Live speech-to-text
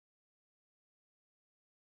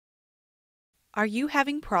Are you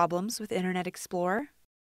having problems with Internet Explorer?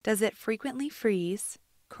 Does it frequently freeze,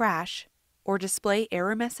 crash, or display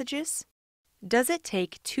error messages? Does it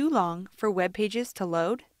take too long for web pages to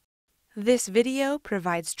load? This video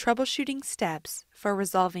provides troubleshooting steps for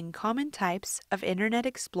resolving common types of Internet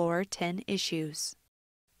Explorer 10 issues.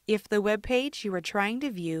 If the web page you are trying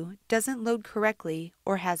to view doesn't load correctly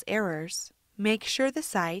or has errors, make sure the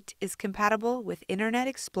site is compatible with Internet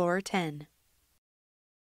Explorer 10.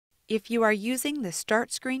 If you are using the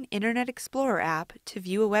Start Screen Internet Explorer app to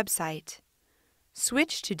view a website,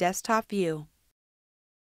 switch to Desktop View.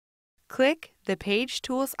 Click the Page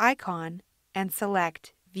Tools icon and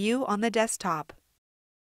select View on the desktop.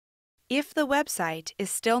 If the website is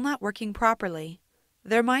still not working properly,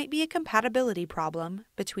 there might be a compatibility problem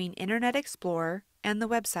between Internet Explorer and the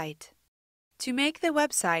website. To make the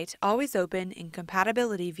website always open in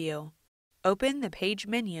Compatibility View, open the Page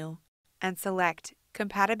menu and select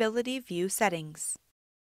Compatibility View Settings.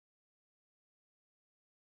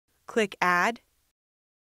 Click Add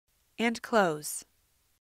and Close.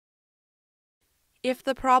 If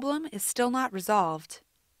the problem is still not resolved,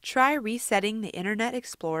 try resetting the Internet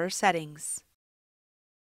Explorer settings.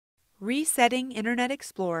 Resetting Internet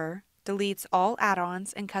Explorer deletes all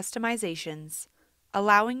add-ons and customizations,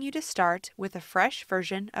 allowing you to start with a fresh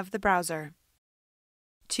version of the browser.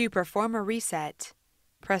 To perform a reset,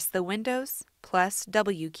 press the Windows plus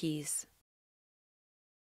W keys.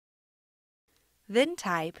 Then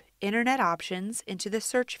type Internet Options into the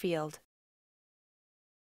search field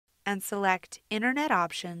and select Internet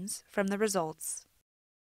Options from the results.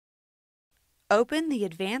 Open the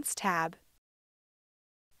Advanced tab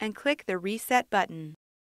and click the Reset button.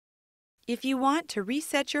 If you want to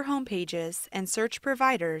reset your home pages and search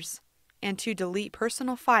providers and to delete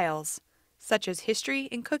personal files, such as history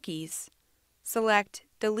and cookies, select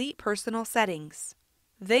Delete Personal Settings,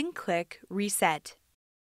 then click Reset.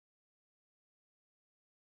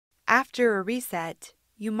 After a reset,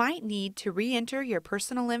 you might need to re-enter your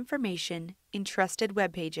personal information in trusted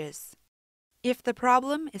web pages. If the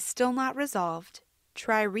problem is still not resolved,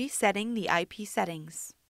 try resetting the IP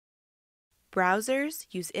settings. Browsers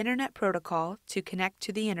use Internet Protocol to connect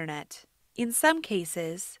to the Internet. In some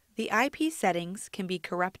cases, the IP settings can be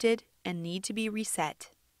corrupted and need to be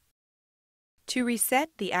reset. To reset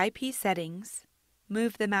the IP settings,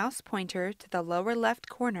 move the mouse pointer to the lower left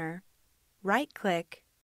corner, right-click,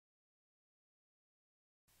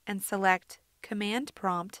 and select Command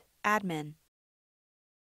Prompt Admin.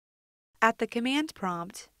 At the command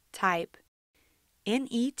prompt, type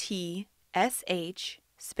NETSH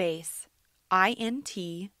space INT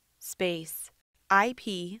space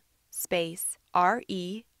IP space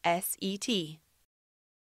RESET.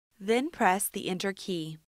 Then press the Enter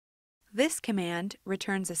key. This command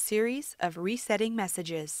returns a series of resetting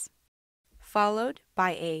messages, followed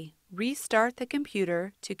by a Restart the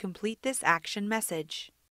computer to complete this action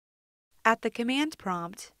message. At the command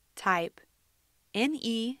prompt, type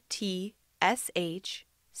NETSH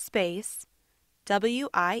space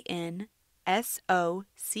WINSOCK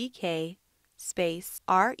space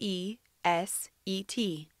RESET.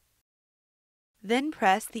 Then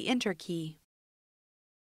press the Enter key.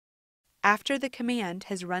 After the command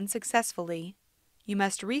has run successfully, you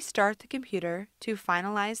must restart the computer to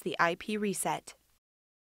finalize the IP reset.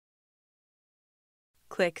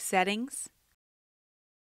 Click Settings,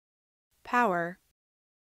 Power,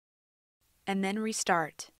 and then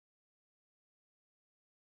Restart.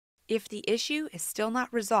 If the issue is still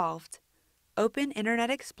not resolved, open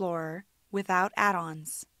Internet Explorer without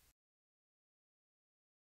add-ons.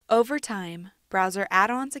 Over time, browser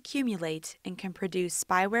add-ons accumulate and can produce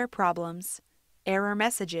spyware problems, error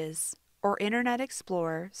messages, or Internet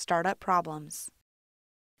Explorer startup problems.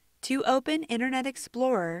 To open Internet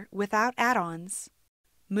Explorer without add-ons,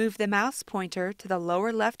 move the mouse pointer to the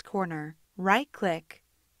lower left corner, right-click,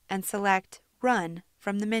 and select Run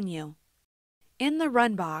from the menu. In the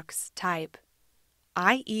Run box, type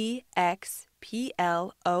IEXPLORE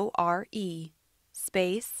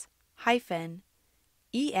space hyphen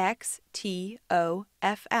EXTOFF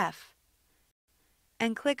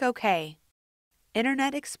and click OK.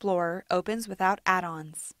 Internet Explorer opens without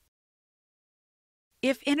add-ons.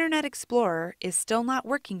 If Internet Explorer is still not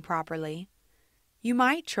working properly, you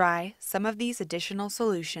might try some of these additional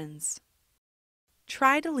solutions.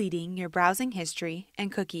 Try deleting your browsing history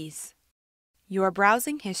and cookies. Your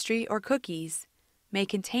browsing history or cookies may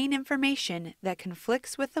contain information that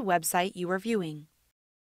conflicts with the website you are viewing.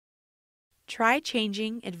 Try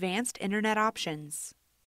changing Advanced Internet Options.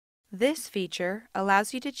 This feature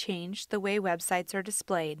allows you to change the way websites are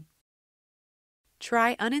displayed.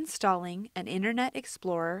 Try uninstalling an Internet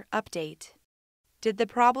Explorer update. Did the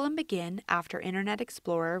problem begin after Internet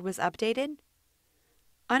Explorer was updated?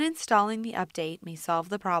 Uninstalling the update may solve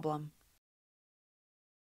the problem.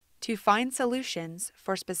 To find solutions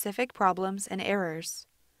for specific problems and errors,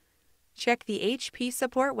 check the HP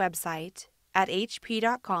support website at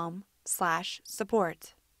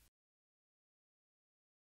hp.com/support.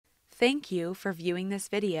 Thank you for viewing this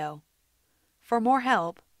video. For more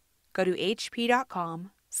help, go to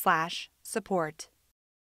hp.com/support.